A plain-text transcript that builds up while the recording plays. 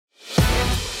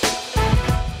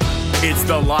It's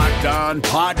the Locked On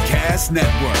Podcast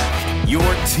Network, your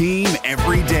team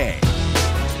every day.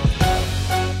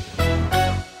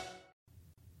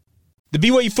 The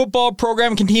BYU football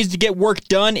program continues to get work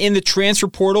done in the transfer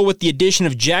portal with the addition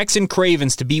of Jackson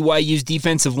Cravens to BYU's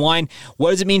defensive line. What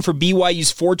does it mean for BYU's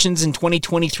fortunes in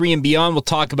 2023 and beyond? We'll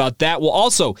talk about that. We'll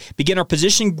also begin our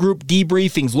position group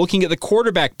debriefings, looking at the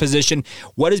quarterback position.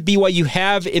 What does BYU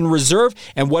have in reserve,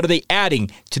 and what are they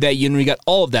adding to that unit? We got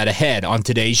all of that ahead on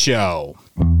today's show.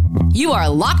 You are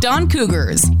Locked On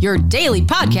Cougars, your daily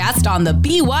podcast on the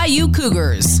BYU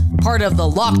Cougars, part of the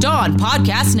Locked On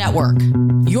Podcast Network,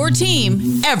 your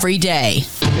team every day.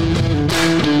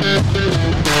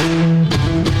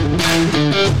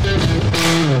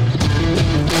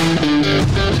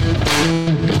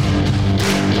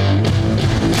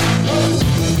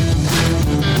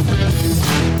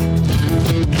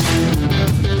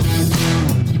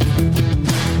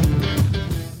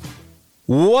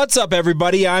 What's up,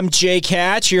 everybody? I'm Jake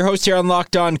Hatch, your host here on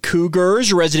Locked On Cougars,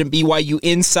 your resident BYU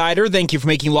insider. Thank you for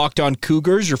making Locked On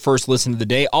Cougars your first listen of the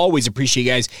day. Always appreciate you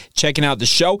guys checking out the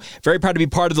show. Very proud to be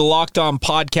part of the Locked On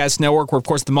Podcast Network, where, of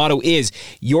course, the motto is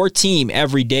your team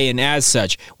every day, and as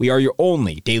such, we are your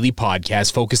only daily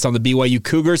podcast focused on the BYU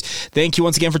Cougars. Thank you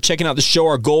once again for checking out the show.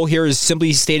 Our goal here is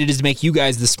simply stated is to make you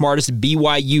guys the smartest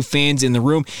BYU fans in the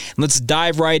room. And let's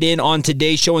dive right in on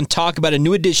today's show and talk about a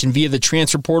new addition via the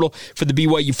transfer portal for the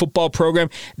BYU football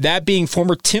program, that being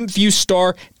former Timpview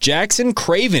star Jackson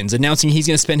Cravens, announcing he's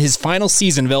going to spend his final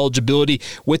season of eligibility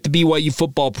with the BYU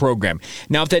football program.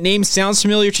 Now, if that name sounds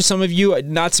familiar to some of you,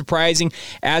 not surprising.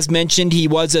 As mentioned, he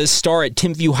was a star at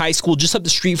Timpview High School, just up the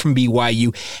street from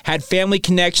BYU, had family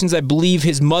connections. I believe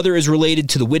his mother is related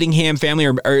to the Whittingham family,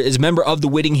 or is a member of the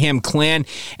Whittingham clan,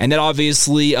 and that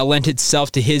obviously lent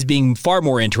itself to his being far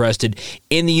more interested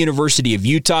in the University of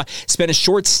Utah. Spent a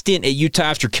short stint at Utah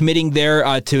after committing there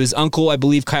to his uncle, I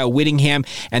believe, Kyle Whittingham,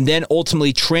 and then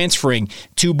ultimately transferring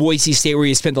to Boise State, where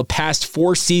he spent the past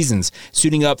 4 seasons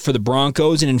suiting up for the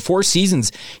Broncos. And in 4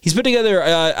 seasons, he's put together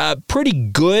a pretty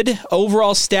good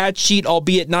overall stat sheet,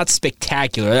 albeit not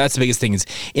spectacular. That's the biggest thing. Is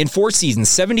in 4 seasons,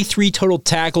 73 total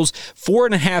tackles,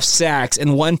 4.5 sacks,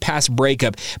 and 1 pass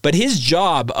breakup. But his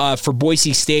job for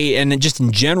Boise State, and just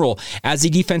in general, as a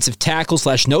defensive tackle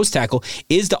 / nose tackle,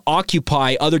 is to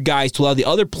occupy other guys, to allow the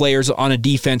other players on a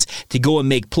defense to go and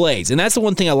make plays. And that's the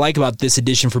one thing I like about this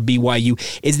edition for BYU,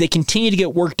 is they continue to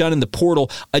get work done in the portal,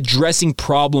 addressing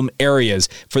problem areas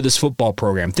for this football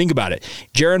program. Think about it.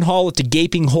 Jaron Hall at the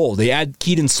gaping hole. They add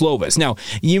Keaton Slovis. Now,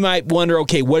 you might wonder,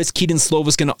 okay, what is Keaton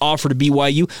Slovis going to offer to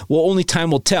BYU? Well, only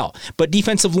time will tell. But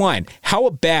defensive line, how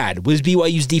bad was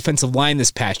BYU's defensive line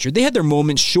this past year? They had their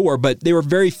moments, sure, but they were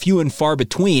very few and far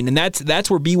between, and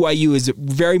that's where BYU is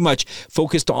very much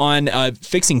focused on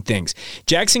fixing things.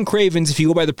 Jackson Cravens, if you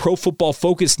go by the Pro Football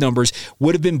Focus numbers,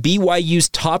 would have been BYU's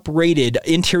top-rated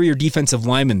interior defensive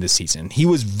lineman this season. He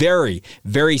was very,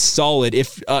 very solid,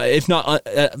 if not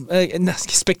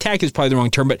spectacular is probably the wrong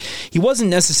term, but he wasn't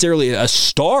necessarily a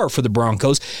star for the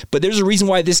Broncos, but there's a reason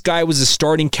why this guy was a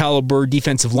starting caliber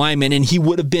defensive lineman, and he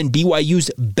would have been BYU's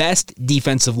best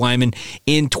defensive lineman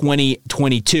in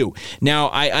 2022. Now,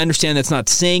 I understand that's not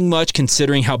saying much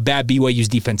considering how bad BYU's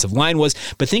defensive line was,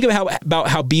 but think about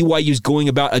how BYU's going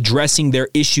about addressing their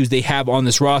issues they have on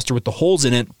this roster with the holes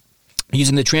in it,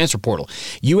 using the transfer portal.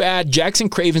 You add Jackson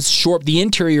Cravens to shore up the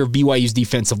interior of BYU's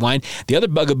defensive line. The other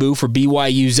bugaboo for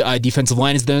BYU's defensive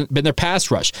line has been their pass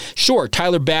rush. Sure,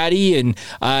 Tyler Batty and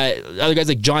other guys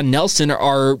like John Nelson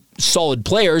are solid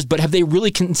players, but have they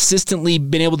really consistently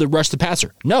been able to rush the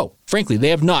passer? No, frankly, they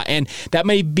have not. And that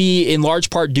may be in large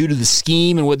part due to the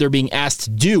scheme and what they're being asked to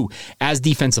do as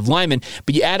defensive linemen.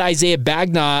 But you add Isaiah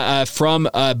Bagna from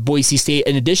Boise State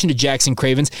in addition to Jackson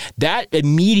Cravens, that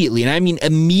immediately, and I mean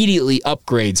immediately,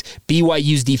 upgrades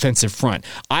BYU's defensive front.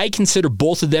 I consider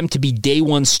both of them to be day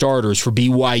one starters for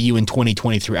BYU in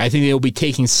 2023. I think they will be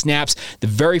taking snaps the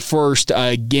very first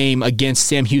game against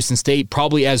Sam Houston State,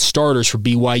 probably as starters for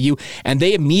BYU, and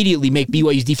they immediately make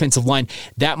BYU's defensive line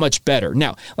that much better.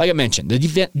 Now, like I mentioned,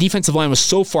 the defensive line was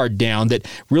so far down that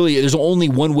really there's only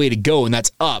one way to go, and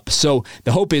that's up. So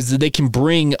the hope is that they can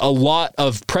bring a lot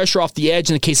of pressure off the edge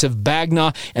in the case of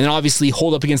Bagna, and then obviously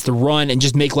hold up against the run and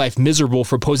just make life miserable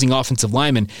for opposing offense offensive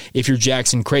lineman if you're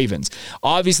Jackson Cravens.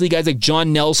 Obviously, guys like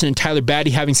John Nelson and Tyler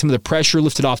Batty having some of the pressure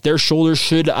lifted off their shoulders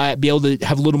should be able to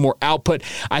have a little more output.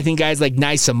 I think guys like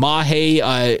Nisa Mahe,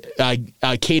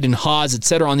 Caden Haas,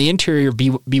 etc. on the interior of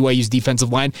BYU's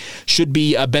defensive line should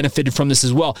be benefited from this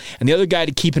as well. And the other guy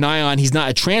to keep an eye on, he's not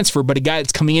a transfer, but a guy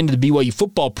that's coming into the BYU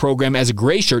football program as a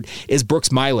gray shirt, is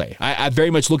Brooks Miley. I'm very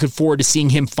much looking forward to seeing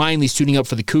him finally suiting up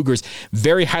for the Cougars.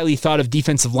 Very highly thought of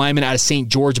defensive lineman out of St.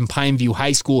 George and Pineview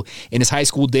High School. In his high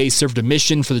school days, served a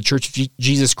mission for the Church of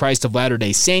Jesus Christ of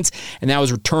Latter-day Saints, and now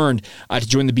was returned to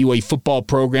join the BYU football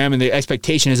program. And the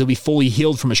expectation is he'll be fully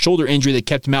healed from a shoulder injury that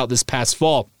kept him out this past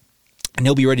fall. And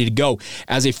he'll be ready to go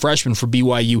as a freshman for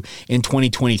BYU in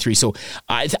 2023. So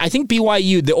I think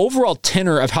BYU, the overall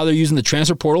tenor of how they're using the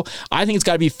transfer portal, I think it's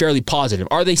got to be fairly positive.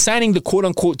 Are they signing the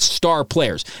quote-unquote star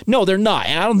players? No, they're not.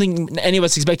 And I don't think any of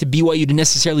us expected BYU to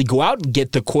necessarily go out and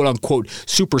get the quote-unquote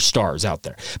superstars out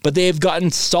there. But they have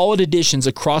gotten solid additions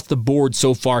across the board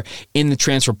so far in the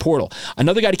transfer portal.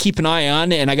 Another guy to keep an eye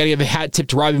on, and I got to give a hat tip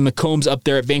to Robbie McCombs up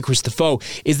there at Vanquish the Foe,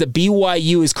 is that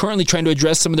BYU is currently trying to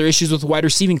address some of their issues with the wide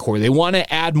receiving corps. They want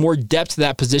to add more depth to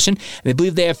that position, and they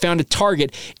believe they have found a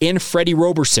target in Freddie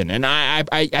Roberson. And I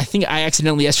think I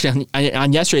accidentally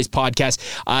on yesterday's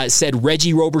podcast said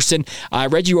Reggie Roberson.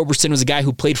 Reggie Roberson was a guy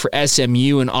who played for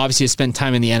SMU and obviously has spent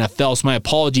time in the NFL, so my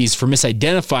apologies for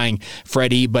misidentifying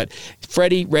Freddie, but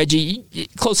Reggie,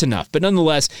 close enough. But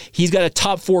nonetheless, he's got a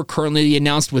top 4 currently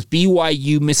announced with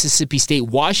BYU, Mississippi State,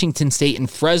 Washington State, and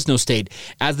Fresno State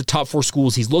as the top 4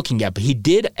 schools he's looking at. But he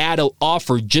did add an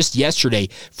offer just yesterday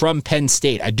from Penn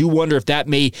State. I do wonder if that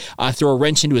may throw a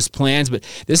wrench into his plans, but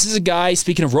this is a guy,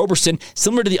 speaking of Roberson,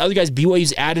 similar to the other guys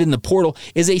BYU's added in the portal,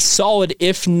 is a solid,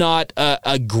 if not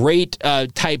a great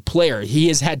type player. He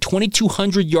has had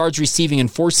 2,200 yards receiving in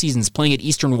 4 seasons playing at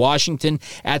Eastern Washington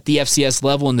at the FCS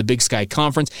level in the Big Sky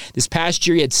Conference. This past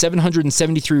year, he had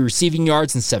 773 receiving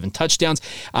yards and 7 touchdowns.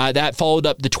 That followed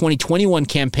up the 2021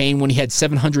 campaign when he had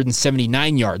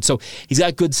 779 yards. So he's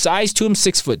got good size to him,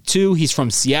 6'2". He's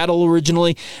from Seattle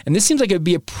originally, and this seems like it would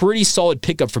be a pretty solid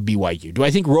pickup for BYU. Do I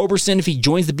think Roberson, if he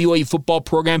joins the BYU football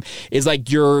program, is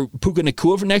like your Puka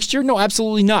Nacua for next year? No,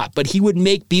 absolutely not. But he would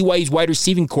make BYU's wide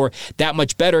receiving core that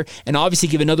much better, and obviously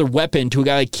give another weapon to a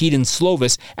guy like Keaton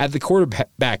Slovis at the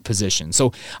quarterback position.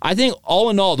 So I think all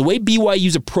in all, the way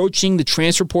BYU's approaching the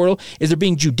transfer portal is they're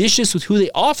being judicious with who they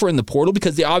offer in the portal,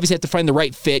 because they obviously have to find the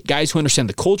right fit, guys who understand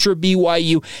the culture of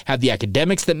BYU, have the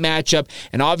academics that match up,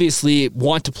 and obviously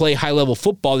want to play high-level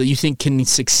football that you think can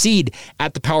succeed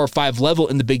at the Power 5 level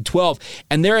in the Big 12,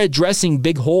 and they're addressing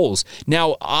big holes.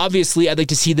 Now, obviously, I'd like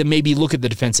to see them maybe look at the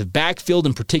defensive backfield,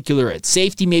 in particular at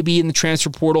safety, maybe in the transfer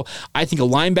portal. I think a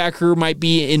linebacker might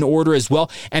be in order as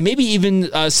well, and maybe even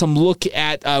some look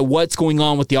at what's going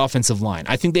on with the offensive line.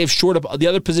 I think they've shored up the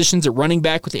other positions at running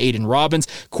back with Aiden Robbins,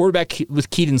 quarterback with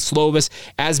Keaton Slovis.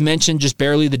 As mentioned, just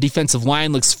barely, the defensive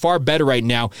line looks far better right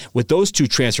now with those 2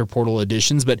 transfer portal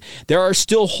additions, but there are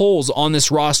still holes on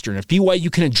this roster, and if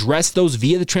BYU can address those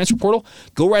via the transfer portal,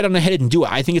 go right on ahead and do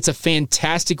it. I think it's a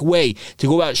fantastic way to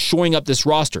go about shoring up this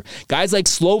roster. Guys like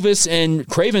Slovis and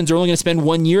Cravens are only going to spend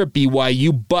 1 year at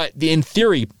BYU, but in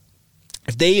theory,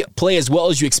 if they play as well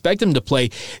as you expect them to play,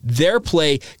 their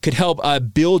play could help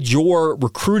build your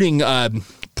recruiting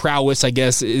prowess, I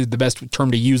guess is the best term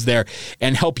to use there,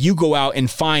 and help you go out and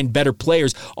find better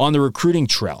players on the recruiting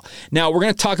trail. Now, we're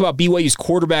going to talk about BYU's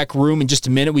quarterback room in just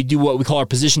a minute. We do what we call our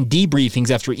position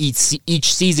debriefings after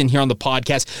each season here on the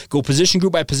podcast. Go position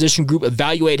group by position group,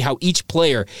 evaluate how each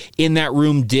player in that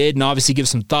room did, and obviously give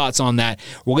some thoughts on that.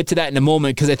 We'll get to that in a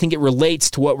moment because I think it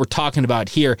relates to what we're talking about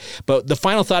here. But the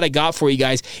final thought I got for you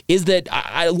guys is that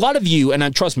a lot of you,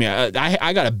 and trust me,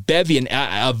 I got a bevy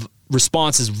of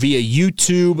responses via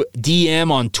YouTube,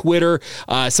 DM on Twitter.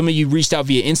 Some of you reached out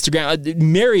via Instagram. A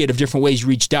myriad of different ways you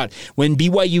reached out when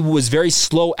BYU was very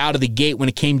slow out of the gate when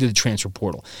it came to the transfer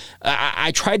portal.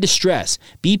 I tried to stress,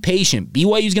 be patient.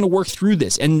 BYU is going to work through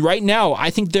this. And right now, I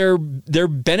think they're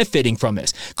benefiting from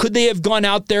this. Could they have gone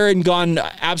out there and gone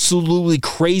absolutely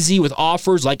crazy with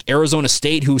offers like Arizona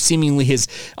State, who seemingly has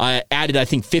added, I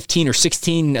think, 15 or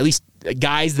 16, at least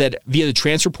guys that via the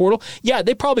transfer portal? Yeah,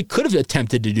 they probably could have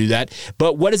attempted to do that,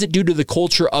 but what does it do to the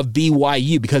culture of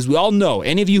BYU? Because we all know,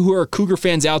 any of you who are Cougar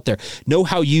fans out there know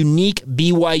how unique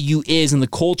BYU is and the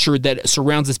culture that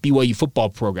surrounds this BYU football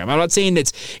program. I'm not saying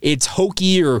it's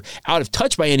hokey or out of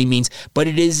touch by any means, but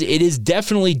it is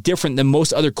definitely different than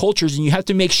most other cultures, and you have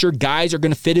to make sure guys are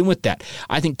going to fit in with that.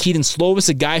 I think Keaton Slovis,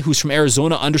 a guy who's from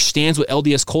Arizona, understands what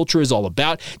LDS culture is all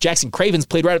about. Jackson Cravens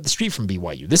played right up the street from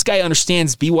BYU. This guy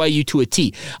understands BYU to a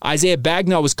T. Isaiah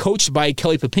Bagnall was coached by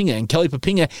Kelly Papinga, and Kelly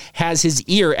Papinga has his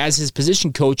ear as his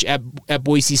position coach at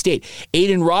Boise State.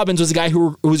 Aiden Robbins was a guy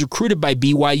who was recruited by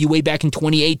BYU way back in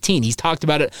 2018. He's talked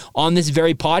about it on this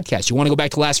very podcast. You want to go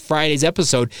back to last Friday's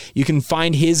episode, you can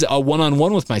find his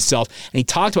one-on-one with myself, and he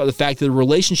talked about the fact that the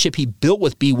relationship he built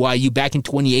with BYU back in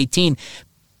 2018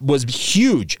 was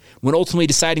huge when ultimately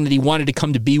deciding that he wanted to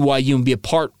come to BYU and be a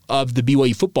part of the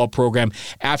BYU football program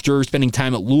after spending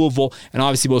time at Louisville and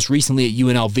obviously most recently at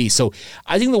UNLV. So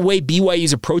I think the way BYU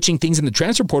is approaching things in the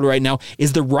transfer portal right now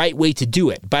is the right way to do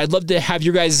it. But I'd love to have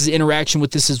your guys' interaction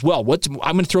with this as well. I'm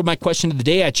going to throw my question of the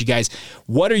day at you guys.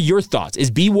 What are your thoughts?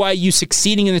 Is BYU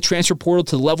succeeding in the transfer portal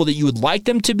to the level that you would like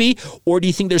them to be, or do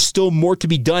you think there's still more to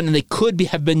be done and they could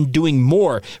have been doing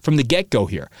more from the get-go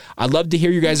here? I'd love to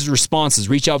hear your guys' responses.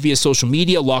 Reach out via social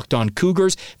media, Locked On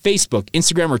Cougars, Facebook,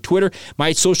 Instagram, or Twitter.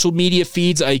 My social media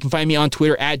feeds, you can find me on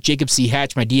Twitter at Jacob C.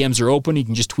 Hatch. My DMs are open. You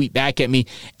can just tweet back at me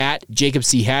at Jacob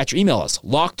C. Hatch or email us,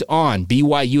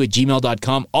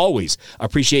 lockedonbyu@gmail.com. Always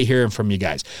appreciate hearing from you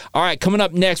guys. All right, coming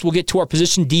up next, we'll get to our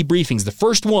position debriefings. The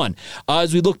first one,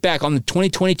 as we look back on the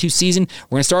 2022 season,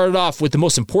 we're going to start it off with the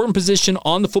most important position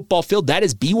on the football field. That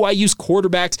is BYU's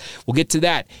quarterbacks. We'll get to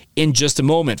that in just a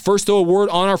moment. First, though, a word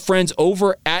on our friends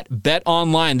over at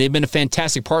BetOnline. They've been a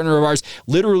fantastic partner of ours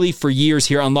literally for years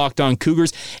here on Locked On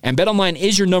Cougars. And BetOnline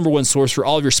is your number one source for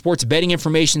all of your sports betting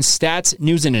information, stats,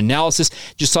 news, and analysis.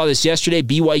 Just saw this yesterday,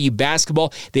 BYU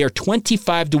basketball. They are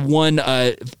 25-1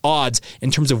 odds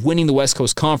in terms of winning the West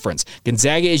Coast Conference.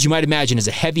 Gonzaga, as you might imagine, is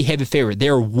a heavy favorite. They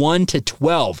are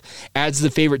 1-12 as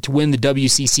the favorite to win the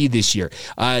WCC this year.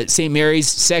 St.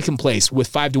 Mary's, second place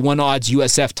with 5-1 odds.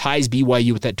 USF ties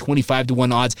BYU with that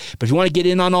 25-1 odds. But if you want to get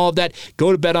in on all of that,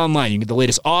 go to BetOnline. You can get the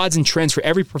latest odds and trends for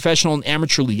every professional and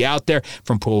amateur league out there,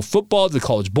 from pro football to the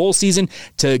college bowl season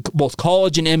to both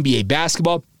college and NBA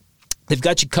basketball. They've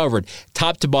got you covered,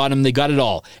 top to bottom. They got it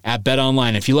all at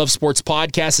BetOnline. If you love sports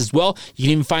podcasts as well, you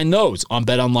can even find those on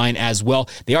BetOnline as well.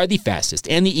 They are the fastest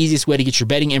and the easiest way to get your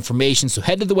betting information. So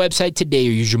head to the website today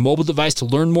or use your mobile device to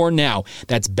learn more now.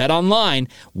 That's BetOnline,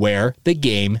 where the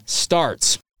game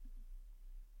starts.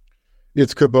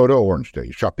 It's Kubota Orange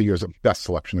Day. Shop the year's best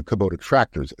selection of Kubota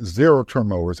tractors, zero-turn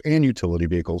mowers, and utility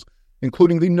vehicles,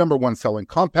 including the number one selling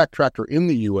compact tractor in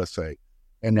the USA.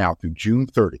 And now through June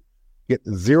 30, get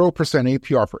 0%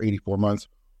 APR for 84 months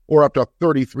or up to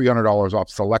 $3,300 off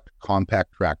select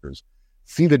compact tractors.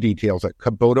 See the details at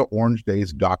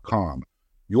KubotaOrangeDays.com.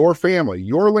 Your family,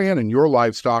 your land, and your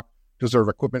livestock deserve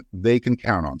equipment they can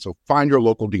count on. So find your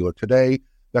local dealer today.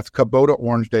 That's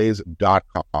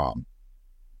KubotaOrangeDays.com.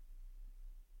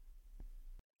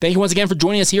 Thank you once again for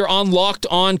joining us here on Locked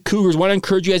On Cougars. I want to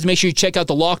encourage you guys to make sure you check out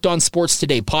the Locked On Sports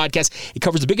Today podcast. It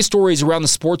covers the biggest stories around the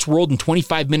sports world in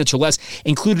 25 minutes or less,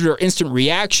 included our instant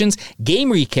reactions,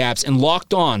 game recaps, and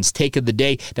Locked On's Take of the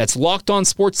Day. That's Locked On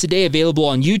Sports Today, available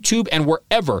on YouTube and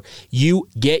wherever you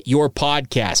get your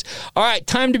podcasts. All right,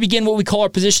 time to begin what we call our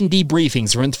position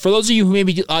debriefings. For those of you who may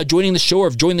be joining the show or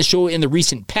have joined the show in the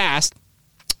recent past,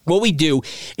 what we do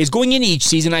is going into each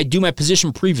season, I do my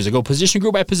position previews. I go position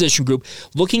group by position group,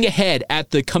 looking ahead at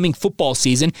the coming football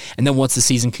season. And then once the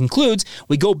season concludes,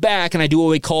 we go back and I do what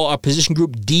we call our position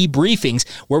group debriefings,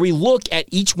 where we look at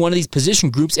each one of these position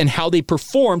groups and how they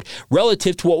performed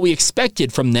relative to what we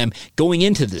expected from them going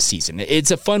into the season.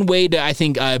 It's a fun way to, I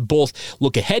think, both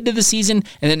look ahead to the season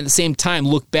and then at the same time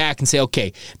look back and say,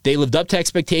 okay, they lived up to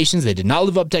expectations, they did not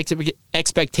live up to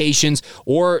expectations,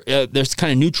 or they're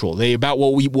kind of neutral. They're about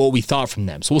what we thought from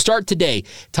them. So we'll start today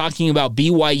talking about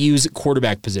BYU's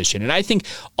quarterback position. And I think,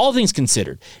 all things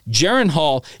considered, Jaren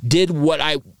Hall did what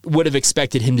I would have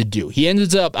expected him to do. He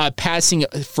ended up passing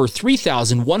for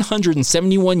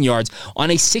 3,171 yards on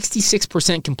a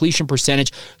 66% completion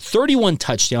percentage, 31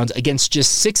 touchdowns against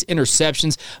just 6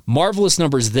 interceptions. Marvelous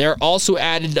numbers there. Also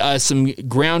added some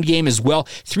ground game as well,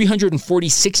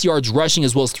 346 yards rushing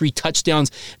as well as 3 touchdowns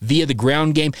via the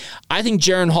ground game. I think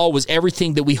Jaren Hall was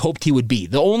everything that we hoped he would be.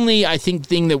 The only, I think,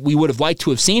 thing that we would have liked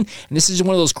to have seen, and this is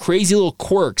one of those crazy little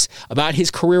quirks about his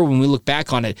career when we look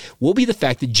back on it, will be the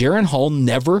fact that Jaren Hall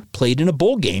never played in a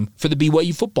bowl game for the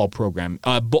BYU football program.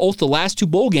 Both the last 2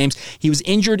 bowl games, he was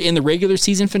injured in the regular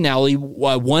season finale,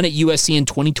 one at USC in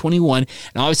 2021, and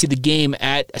obviously the game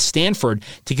at Stanford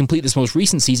to complete this most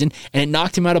recent season, and it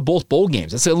knocked him out of both bowl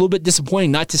games. That's a little bit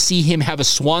disappointing not to see him have a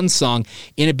swan song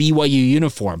in a BYU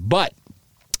uniform. But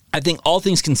I think all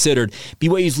things considered,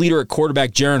 BYU's leader at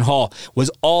quarterback, Jaron Hall,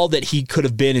 was all that he could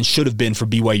have been and should have been for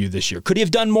BYU this year. Could he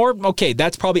have done more? Okay,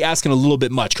 that's probably asking a little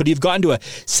bit much. Could he have gotten to a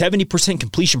 70%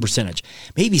 completion percentage?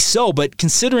 Maybe so, but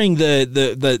considering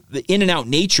the in and out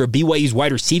nature of BYU's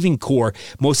wide receiving core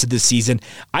most of this season,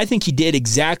 I think he did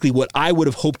exactly what I would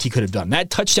have hoped he could have done. That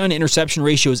touchdown to interception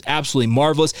ratio is absolutely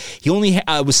marvelous. He only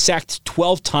was sacked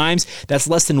 12 times. That's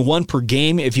less than 1 per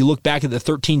game if you look back at the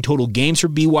 13 total games for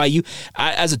BYU.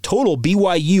 As a total,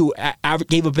 BYU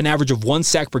gave up an average of 1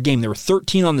 sack per game. There were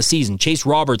 13 on the season. Chase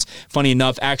Roberts, funny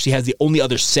enough, actually has the only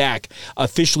other sack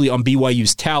officially on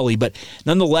BYU's tally. But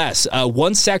nonetheless,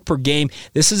 1 sack per game.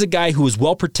 This is a guy who was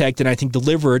well protected and I think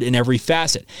delivered in every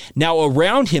facet. Now,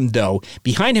 around him, though,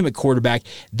 behind him at quarterback,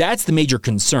 that's the major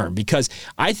concern because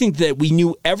I think that we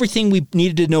knew everything we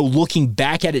needed to know looking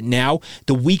back at it now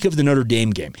the week of the Notre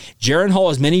Dame game. Jaron Hall,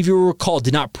 as many of you will recall,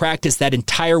 did not practice that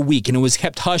entire week, and it was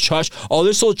kept hush-hush. Oh,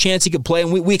 there's still a chance he could play,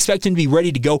 and we expect him to be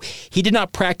ready to go. He did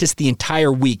not practice the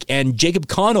entire week, and Jacob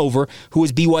Conover, who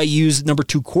was BYU's number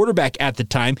 2 quarterback at the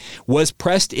time, was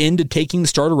pressed into taking the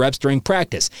starter reps during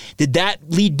practice. Did that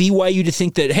lead BYU to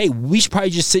think that, hey, we should probably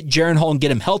just sit Jaron Hall and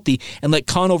get him healthy and let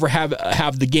Conover have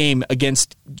the game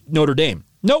against Notre Dame?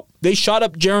 Nope. They shot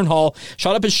up Jaron Hall,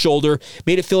 shot up his shoulder,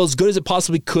 made it feel as good as it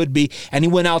possibly could be, and he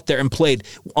went out there and played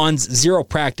on 0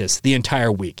 practice the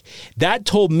entire week. That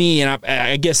told me, and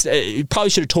I guess it probably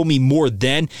should have told me more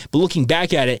then, but looking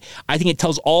back at it, I think it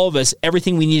tells all of us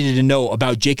everything we needed to know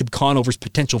about Jacob Conover's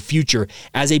potential future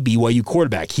as a BYU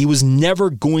quarterback. He was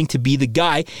never going to be the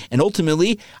guy, and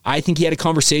ultimately, I think he had a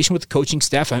conversation with the coaching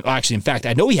staff. Actually, in fact,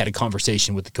 I know he had a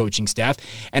conversation with the coaching staff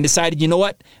and decided, you know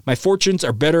what, my fortunes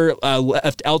are better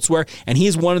left elsewhere. And he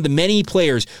is one of the many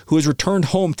players who has returned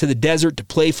home to the desert to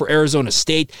play for Arizona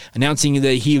State, announcing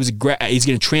that he's going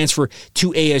to transfer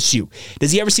to ASU.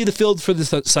 Does he ever see the field for the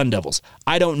Sun Devils?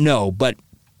 I don't know, but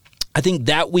I think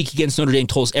that week against Notre Dame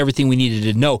told us everything we needed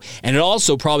to know. And it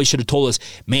also probably should have told us,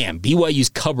 man, BYU's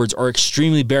cupboards are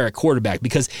extremely bare at quarterback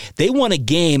because they won a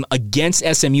game against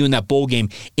SMU in that bowl game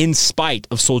in spite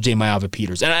of Sol-Jay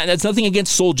Maiava-Peters. And that's nothing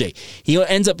against Sol-Jay. He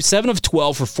ends up 7 of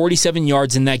 12 for 47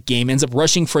 yards in that game, ends up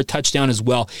rushing for a touchdown as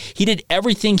well. He did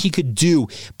everything he could do,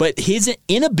 but his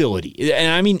inability,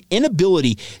 and I mean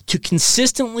inability, to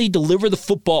consistently deliver the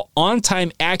football on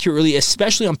time accurately,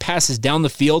 especially on passes down the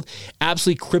field,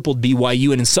 absolutely crippled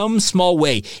BYU, and in some small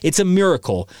way, it's a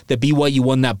miracle that BYU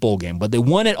won that bowl game. But they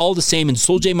won it all the same, and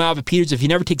Sol-Jay Maiava-Peters, if he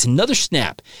never takes another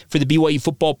snap for the BYU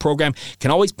football program,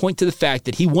 can always point to the fact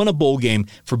that he won a bowl game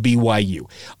for BYU.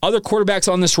 Other quarterbacks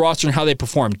on this roster and how they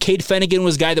performed. Cade Fennegan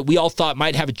was a guy that we all thought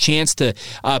might have a chance to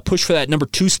push for that number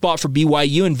 2 spot for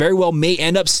BYU, and very well may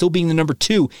end up still being the number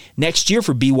 2 next year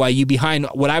for BYU behind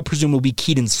what I presume will be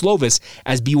Keaton Slovis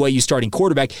as BYU starting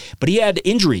quarterback. But he had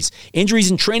injuries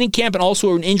in training camp and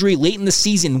also an injury late in the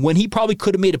season when he probably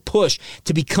could have made a push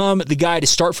to become the guy to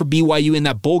start for BYU in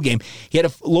that bowl game. He had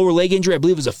a lower leg injury. I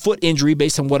believe it was a foot injury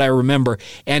based on what I remember,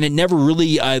 and it never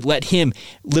really let him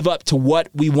live up to what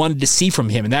we wanted to see from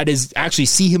him, and that is actually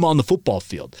see him on the football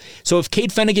field. So if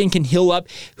Cade Fennegan can heal up,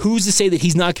 who's to say that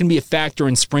he's not going to be a factor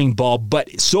in spring ball?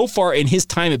 But so far in his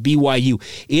time at BYU,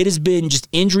 it has been just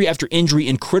injury after injury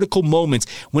in critical moments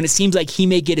when it seems like he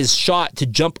may get his shot to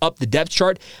jump up the depth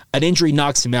chart. An injury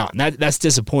knocks him out, and that's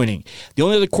disappointing. The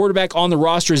only other quarterback on the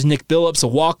roster is Nick Billups, a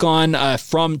walk-on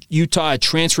from Utah, a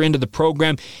transfer into the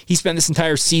program. He spent this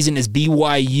entire season as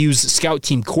BYU's scout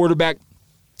team quarterback.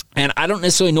 And I don't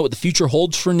necessarily know what the future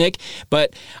holds for Nick,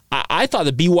 but I thought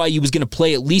that BYU was going to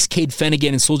play at least Cade Fennegan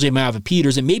and Sol-Jay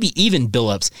Maiava-Peters and maybe even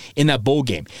Billups in that bowl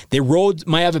game. They rode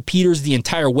Maiava-Peters the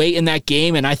entire way in that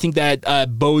game, and I think that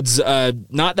bodes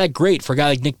not that great for a guy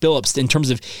like Nick Billups in terms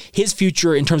of his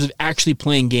future, in terms of actually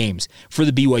playing games for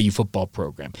the BYU football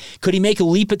program. Could he make a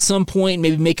leap at some point,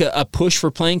 maybe make a push for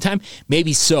playing time?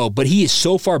 Maybe so, but he is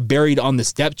so far buried on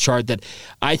this depth chart that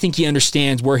I think he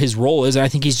understands where his role is, and I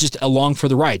think he's just along for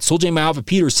the ride. Sol-Jay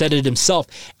Maiava-Peters said it himself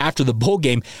after the bowl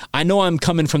game. I know I'm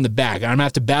coming from the back. I'm going to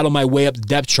have to battle my way up the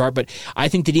depth chart, but I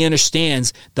think that he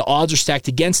understands the odds are stacked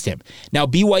against him. Now,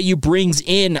 BYU brings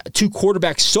in 2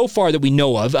 quarterbacks so far that we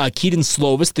know of. Keaton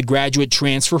Slovis, the graduate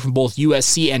transfer from both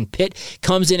USC and Pitt,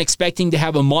 comes in expecting to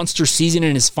have a monster season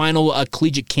in his final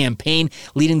collegiate campaign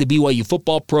leading the BYU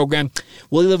football program.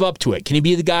 Will he live up to it? Can he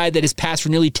be the guy that has passed for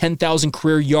nearly 10,000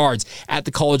 career yards at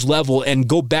the college level and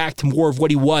go back to more of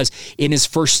what he was in his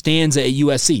first Stanza at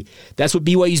USC. That's what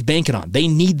BYU's banking on. They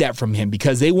need that from him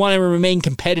because they want to remain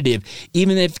competitive,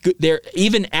 even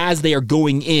as they are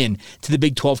going in to the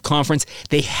Big 12 Conference.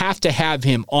 They have to have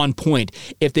him on point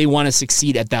if they want to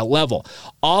succeed at that level.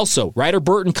 Also, Ryder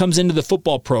Burton comes into the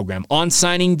football program. On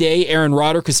signing day, Aaron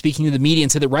Roderick was speaking to the media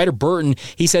and said that Ryder Burton,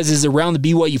 he says, is around the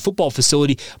BYU football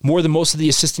facility more than most of the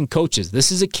assistant coaches.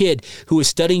 This is a kid who is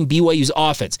studying BYU's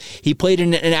offense. He played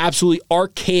in an absolutely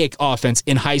archaic offense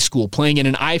in high school, playing in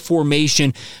an I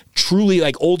formation, truly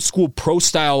like old school pro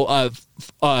style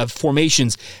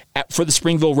formations for the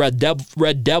Springville Red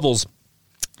Devils.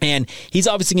 And he's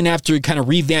obviously going to have to kind of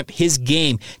revamp his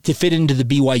game to fit into the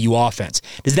BYU offense.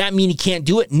 Does that mean he can't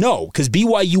do it? No, because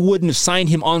BYU wouldn't have signed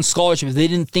him on scholarship if they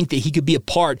didn't think that he could be a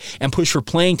part and push for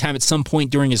playing time at some point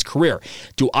during his career.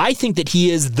 Do I think that he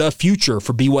is the future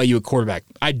for BYU at quarterback?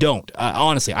 I don't.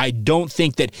 Honestly, I don't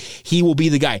think that he will be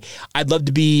the guy. I'd love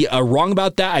to be wrong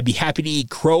about that. I'd be happy to eat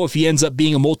crow if he ends up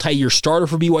being a multi-year starter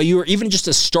for BYU or even just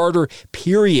a starter,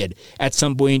 period, at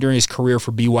some point during his career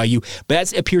for BYU. But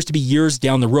that appears to be years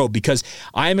down the road because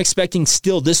I am expecting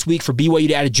still this week for BYU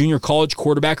to add a junior college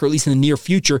quarterback, or at least in the near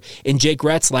future, in Jake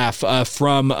Retzlaff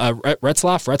from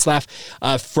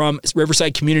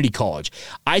Riverside Community College.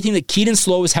 I think that Keaton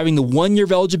Slow is having the 1 year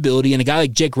of eligibility, and a guy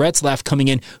like Jake Retzlaff coming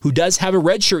in who does have a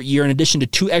redshirt year in addition to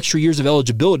 2 extra years of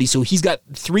eligibility, so he's got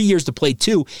 3 years to play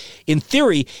too. In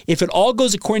theory, if it all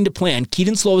goes according to plan,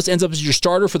 Keaton Slovis ends up as your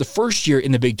starter for the first year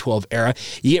in the Big 12 era.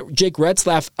 You get Jake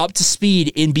Retzlaff up to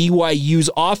speed in BYU's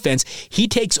offense. He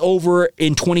takes over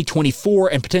in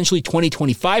 2024 and potentially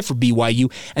 2025 for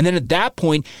BYU. And then at that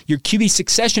point, your QB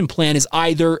succession plan is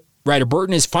either Ryder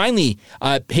Burton is finally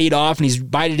paid off and he's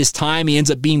bided his time. He ends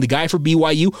up being the guy for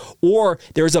BYU, or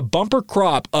there's a bumper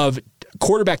crop of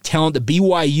quarterback talent that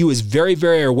BYU is very,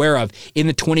 very aware of in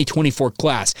the 2024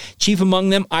 class. Chief among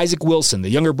them, Isaac Wilson, the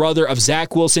younger brother of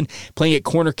Zach Wilson, playing at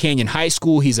Corner Canyon High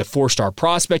School. He's a 4-star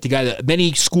prospect, a guy that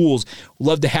many schools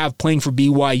love to have playing for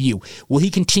BYU. Will he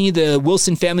continue the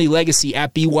Wilson family legacy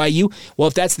at BYU? Well,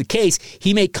 if that's the case,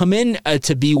 he may come in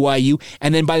to BYU,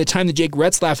 and then by the time that Jake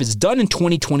Retzlaff is done in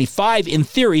 2025, in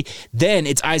theory, then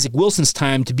it's Isaac Wilson's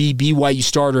time to be BYU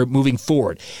starter moving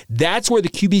forward. That's where the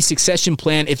QB succession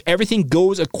plan, if everything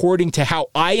goes according to how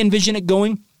I envision it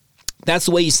going, that's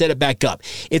the way you set it back up.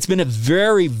 It's been a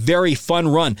very, very fun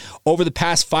run over the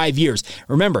past 5 years.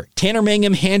 Remember, Tanner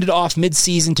Mangum handed off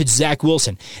midseason to Zach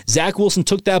Wilson. Zach Wilson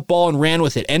took that ball and ran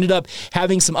with it. Ended up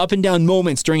having some up and down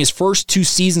moments during his first 2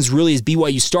 seasons really as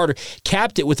BYU starter.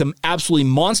 Capped it with an absolutely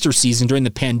monster season during the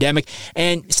pandemic.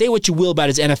 And say what you will about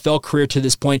his NFL career to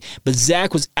this point, but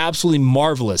Zach was absolutely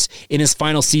marvelous in his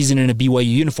final season in a BYU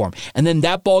uniform. And then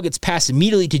that ball gets passed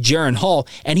immediately to Jaron Hall,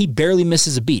 and he barely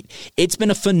misses a beat. It's been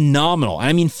a phenomenal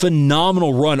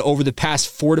run over the past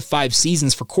 4 to 5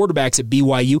 seasons for quarterbacks at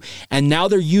BYU, and now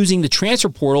they're using the transfer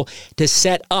portal to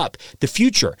set up the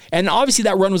future. And obviously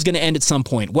that run was going to end at some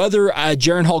point. Whether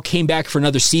Jaron Hall came back for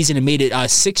another season and made it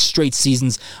 6 straight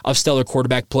seasons of stellar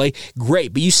quarterback play,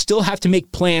 great, but you still have to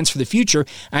make plans for the future,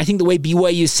 and I think the way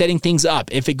BYU is setting things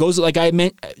up, if it goes like I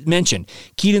mentioned,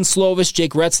 Keaton Slovis,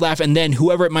 Jake Retzlaff, and then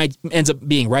whoever it might ends up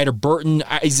being, Ryder Burton,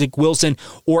 Isaac Wilson,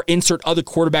 or insert other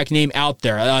quarterback name out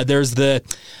there. There's the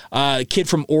kid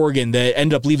from Oregon that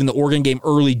ended up leaving the Oregon game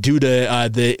early due to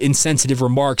the insensitive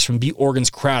remarks from Oregon's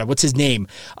crowd. What's his name?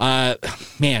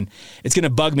 Man, it's going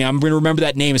to bug me. I'm going to remember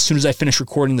that name as soon as I finish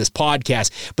recording this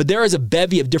podcast. But there is a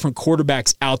bevy of different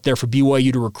quarterbacks out there for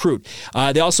BYU to recruit.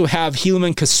 They also have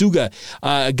Helaman Kasuga,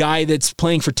 a guy that's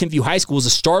playing for Timpview High School as a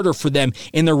starter for them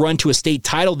in their run to a state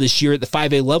title this year at the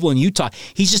 5A level in Utah.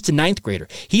 He's just a 9th grader.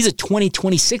 He's a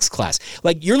 2026 class.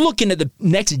 Like, you're looking at the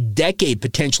next decade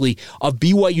potentially of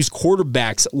BYU's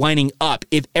quarterbacks lining up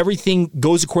if everything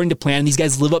goes according to plan and these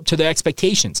guys live up to their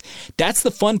expectations. That's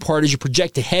the fun part as you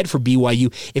project ahead for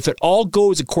BYU. If it all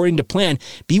goes according to plan,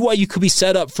 BYU could be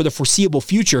set up for the foreseeable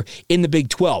future in the Big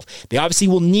 12. They obviously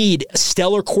will need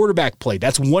stellar quarterback play.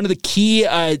 That's one of the key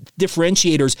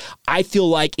differentiators I feel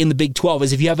like in the Big 12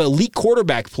 is if you have elite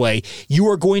quarterback play, you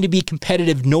are going to be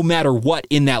competitive no matter what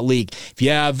in that league. If you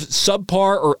have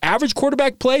subpar or average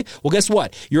quarterback play, well, guess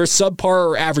what? You're a subpar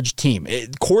or average team.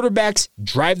 Quarterbacks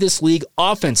drive this league.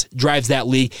 Offense drives that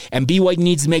league. And BYU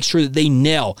needs to make sure that they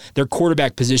nail their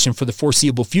quarterback position for the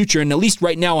foreseeable future. And at least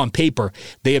right now on paper,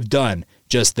 they have done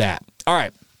just that. All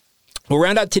right. We'll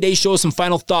round out today's show with some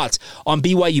final thoughts on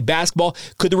BYU basketball.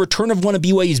 Could the return of one of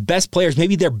BYU's best players,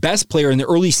 maybe their best player in the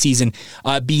early season,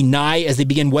 be nigh as they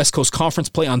begin West Coast Conference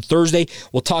play on Thursday?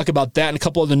 We'll talk about that and a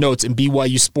couple other notes in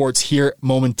BYU sports here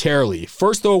momentarily.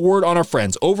 First, though, a word on our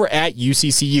friends over at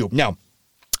UCCU. Now,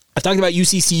 I've talked about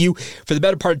UCCU for the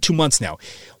better part of 2 months now.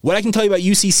 what I can tell you about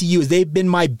UCCU is they've been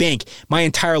my bank my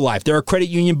entire life. They're a credit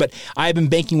union, but I've been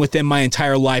banking with them my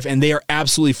entire life, and they are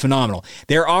absolutely phenomenal.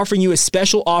 They're offering you a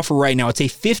special offer right now. It's a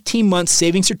 15-month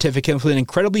savings certificate with an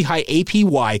incredibly high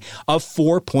APY of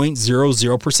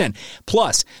 4.00%.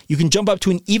 Plus, you can jump up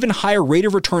to an even higher rate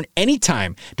of return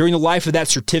anytime during the life of that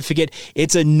certificate.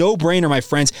 It's a no-brainer, my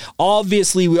friends.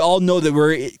 Obviously, we all know that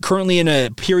we're currently in a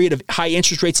period of high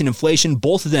interest rates and inflation,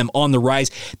 both of them on the rise.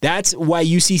 That's why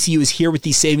UCCU is here with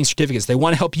these savings certificates. They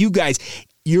want to help you guys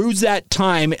use that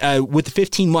time with the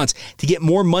 15 months to get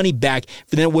more money back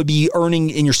than it would be earning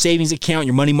in your savings account,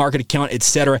 your money market account,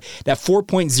 etc. That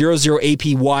 4.00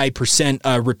 APY percent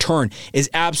return is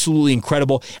absolutely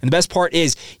incredible. And the best part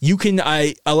is you can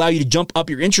allow you to jump up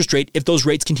your interest rate if those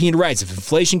rates continue to rise. If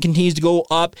inflation continues to go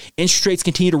up, interest rates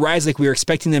continue to rise like we are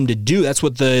expecting them to do. That's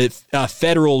what the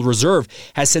Federal Reserve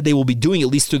has said they will be doing, at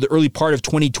least through the early part of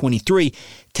 2023.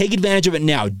 Take advantage of it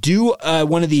now. Do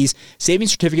one of these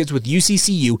savings certificates with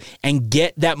UCCU and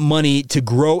get that money to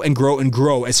grow and grow and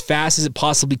grow as fast as it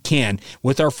possibly can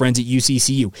with our friends at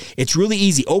UCCU. It's really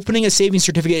easy. Opening a savings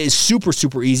certificate is super,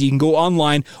 super easy. You can go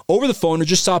online, over the phone, or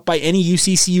just stop by any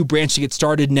UCCU branch to get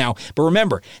started now. But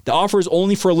remember, the offer is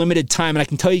only for a limited time, and I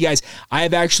can tell you guys, I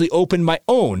have actually opened my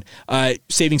own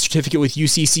savings certificate with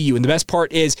UCCU. And the best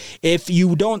part is, if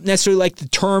you don't necessarily like the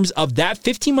terms of that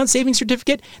 15-month savings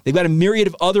certificate, they've got a myriad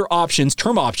of other options,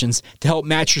 term options, to help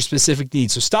match your specific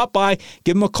needs. So stop by,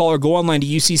 give them a call, or go online to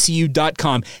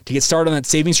uccu.com to get started on that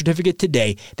savings certificate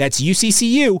today. That's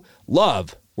UCCU.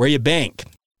 Love where you bank.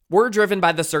 We're driven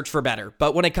by the search for better,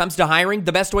 but when it comes to hiring,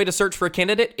 the best way to search for a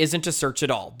candidate isn't to search at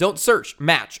all. Don't search,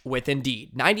 match with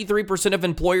Indeed. 93% of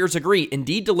employers agree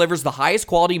Indeed delivers the highest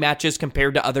quality matches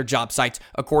compared to other job sites,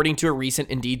 according to a recent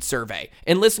Indeed survey.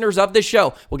 And listeners of this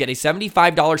show will get a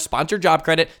 $75 sponsored job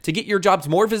credit to get your jobs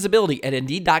more visibility at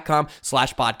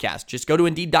Indeed.com/podcast. Just go to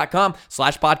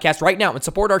Indeed.com/podcast right now and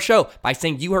support our show by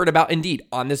saying you heard about Indeed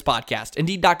on this podcast.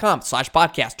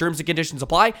 Indeed.com/podcast. Terms and conditions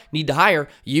apply. Need to hire?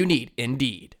 You need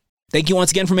Indeed. Thank you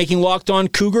once again for making Locked On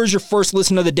Cougars your first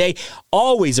listen of the day.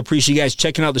 Always appreciate you guys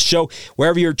checking out the show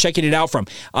wherever you're checking it out from.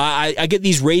 I get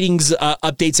these ratings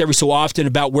updates every so often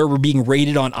about where we're being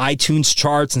rated on iTunes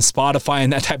charts and Spotify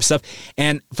and that type of stuff.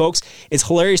 And folks, it's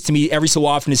hilarious to me every so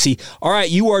often to see, all right,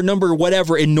 you are number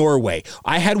whatever in Norway.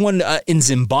 I had one in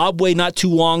Zimbabwe not too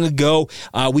long ago.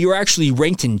 We were actually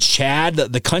ranked in Chad,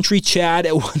 the country Chad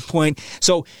at one point.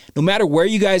 So no matter where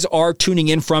you guys are tuning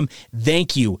in from,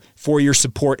 thank you for your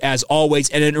support as always.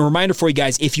 And a reminder for you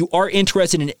guys, if you are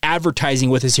interested in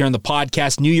advertising with us here on the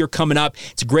podcast, New Year coming up,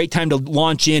 it's a great time to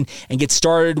launch in and get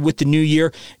started with the new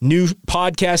year. New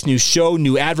podcast, new show,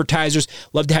 new advertisers.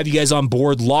 Love to have you guys on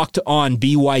board.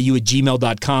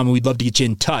 LockedOnBYU@gmail.com. And we'd love to get you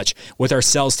in touch with our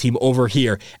sales team over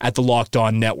here at the Locked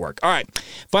On Network. All right.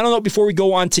 Final note before we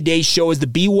go on today's show is the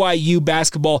BYU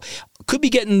basketball could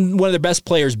be getting one of their best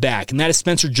players back, and that is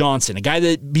Spencer Johnson, a guy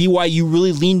that BYU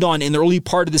really leaned on in the early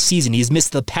part of the season. He has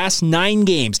missed the past 9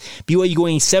 games, BYU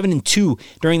going 7-2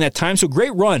 during that time, so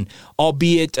great run,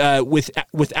 albeit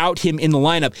without him in the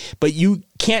lineup, but you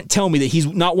can't tell me that he's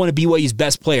not one of BYU's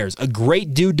best players. A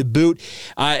great dude to boot.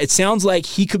 It sounds like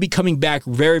he could be coming back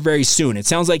very, very soon. It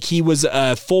sounds like he was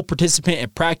a full participant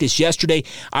at practice yesterday.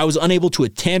 I was unable to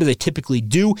attend, as I typically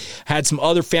do. Had some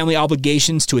other family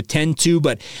obligations to attend to,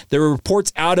 but there were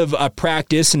reports out of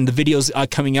practice, and the videos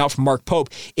coming out from Mark Pope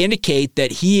indicate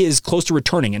that he is close to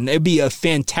returning, and it'd be a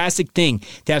fantastic thing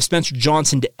to have Spencer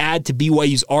Johnson to add to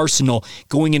BYU's arsenal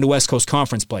going into West Coast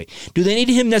Conference play. Do they need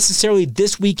him necessarily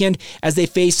this weekend as they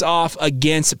face off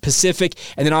against Pacific,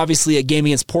 and then obviously a game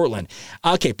against Portland?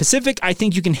 Okay, Pacific, I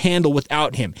think you can handle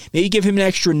without him. Maybe give him an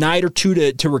extra night or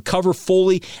two to recover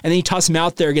fully, and then you toss him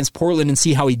out there against Portland and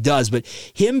see how he does. But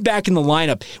him back in the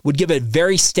lineup would give a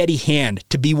very steady hand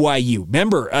to BYU.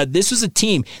 Remember, this was a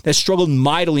team that struggled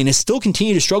mightily and has still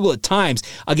continued to struggle at times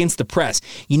against the press.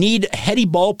 You need heady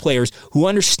ball players who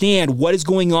understand what is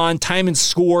going on, time and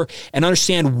score, and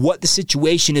understand what the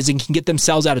situation is and can get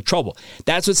themselves out of trouble.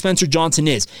 That's what Spencer Johnson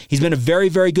is. He's been a very,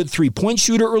 very good three-point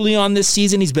shooter early on this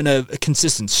season. He's been a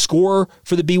consistent scorer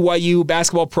for the BYU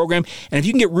basketball program. And if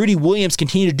you can get Rudy Williams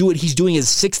continue to do what he's doing as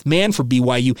sixth man for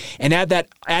BYU and add that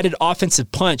added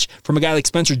offensive punch from a guy like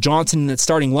Spencer Johnson in that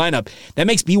starting lineup, that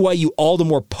makes BYU all the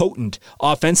more potent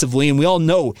offensively. And we all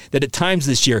know that at times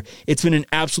this year, it's been an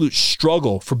absolute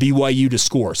struggle for BYU to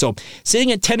score. So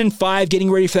sitting at 10-5, getting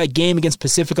ready for that game against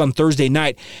Pacific on Thursday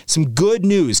night, some good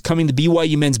news coming the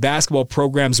BYU men's basketball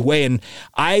program's way. And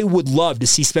I would love to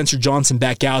see Spencer Johnson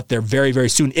back out there very, very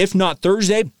soon. If not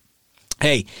Thursday,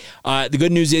 Hey, the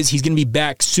good news is he's going to be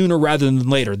back sooner rather than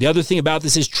later. The other thing about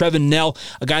this is Trevin Knell,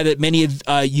 a guy that many of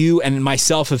you and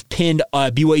myself have pinned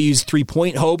BYU's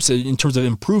three-point hopes in terms of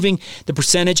improving the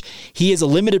percentage. He is a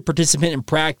limited participant in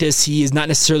practice. He is not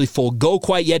necessarily full go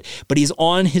quite yet, but he's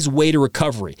on his way to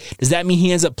recovery. Does that mean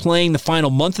he ends up playing the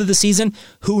final month of the season?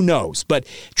 Who knows? But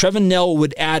Trevin Knell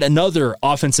would add another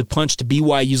offensive punch to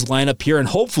BYU's lineup here and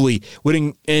hopefully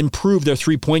would improve their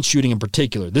three-point shooting in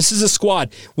particular. This is a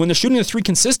squad, when they're shooting the three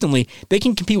consistently, they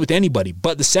can compete with anybody.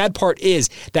 But the sad part is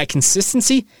that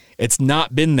consistency, it's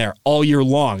not been there all year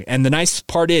long. And the nice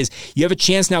part is you have a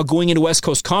chance now going into West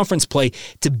Coast Conference play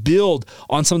to build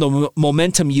on some of the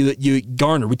momentum you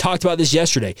garnered. We talked about this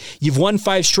yesterday. You've won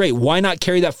 5 straight. Why not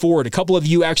carry that forward? A couple of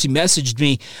you actually messaged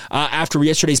me after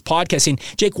yesterday's podcast saying,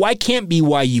 Jake, why can't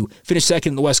BYU finish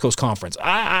second in the West Coast Conference?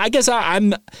 I guess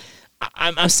I'm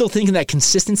still thinking that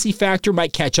consistency factor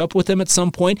might catch up with them at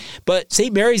some point, but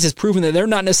St. Mary's has proven that they're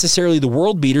not necessarily the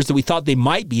world beaters that we thought they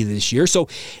might be this year. So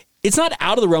it's not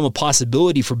out of the realm of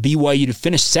possibility for BYU to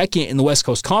finish second in the West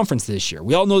Coast Conference this year.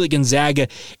 We all know that Gonzaga,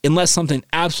 unless something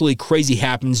absolutely crazy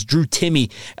happens, Drew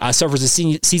Timme suffers a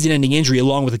season-ending injury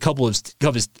along with a couple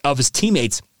of his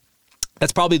teammates.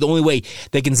 That's probably the only way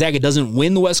that Gonzaga doesn't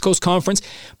win the West Coast Conference.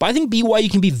 But I think BYU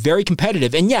can be very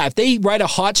competitive. And yeah, if they ride a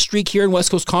hot streak here in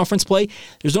West Coast Conference play,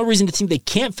 there's no reason to think they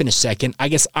can't finish second. I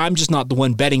guess I'm just not the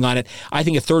one betting on it. I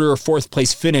think a third or a fourth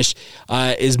place finish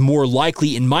is more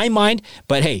likely in my mind.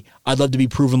 But hey, I'd love to be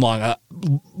proven wrong. I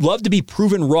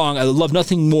would love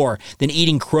nothing more than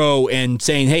eating crow and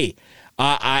saying, hey,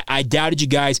 I doubted you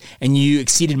guys, and you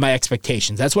exceeded my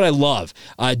expectations. That's what I love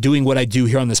doing what I do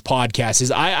here on this podcast, is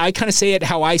I kind of say it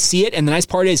how I see it, and the nice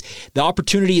part is the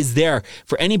opportunity is there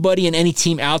for anybody and any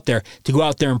team out there to go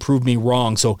out there and prove me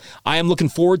wrong. So I am looking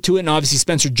forward to it, and obviously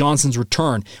Spencer Johnson's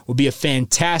return will be a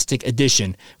fantastic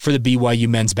addition for the BYU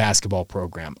men's basketball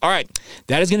program. All right,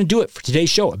 that is going to do it for today's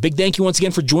show. A big thank you once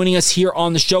again for joining us here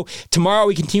on the show. Tomorrow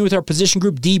we continue with our position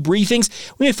group debriefings.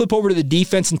 We may flip over to the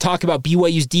defense and talk about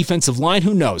BYU's defensive line.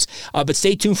 Who knows? But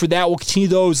stay tuned for that. We'll continue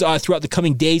those throughout the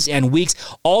coming days and weeks.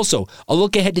 Also, a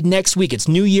look ahead to next week. It's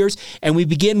New Year's, and we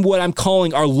begin what I'm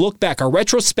calling our look back, our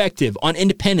retrospective on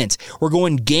independence. We're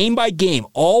going game by game,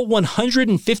 all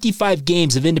 155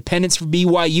 games of independence for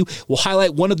BYU. We'll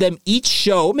highlight one of them each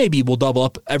show. Maybe we'll double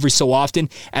up every so often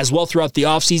as well throughout the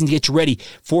offseason to get you ready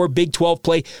for Big 12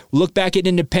 play. We'll look back at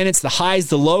independence, the highs,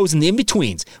 the lows, and the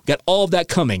in-betweens. We've got all of that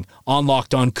coming on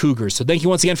Locked On Cougars. So thank you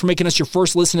once again for making us your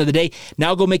first listen of the day.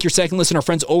 Now go make your second listen. Our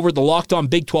friends over at the Locked On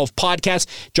Big 12 podcast.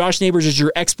 Josh Neighbors is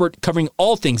your expert covering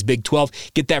all things Big 12.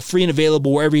 Get that free and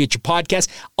available wherever you get your podcast.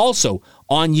 Also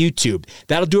on YouTube.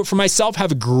 That'll do it for myself.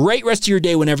 Have a great rest of your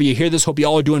day whenever you hear this. Hope you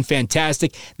all are doing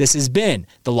fantastic. This has been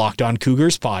the Locked On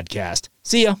Cougars podcast.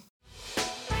 See ya.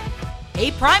 Hey,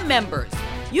 Prime members,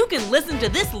 you can listen to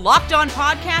this Locked On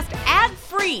podcast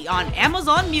ad-free on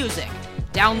Amazon Music.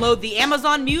 Download the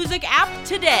Amazon Music app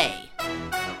today.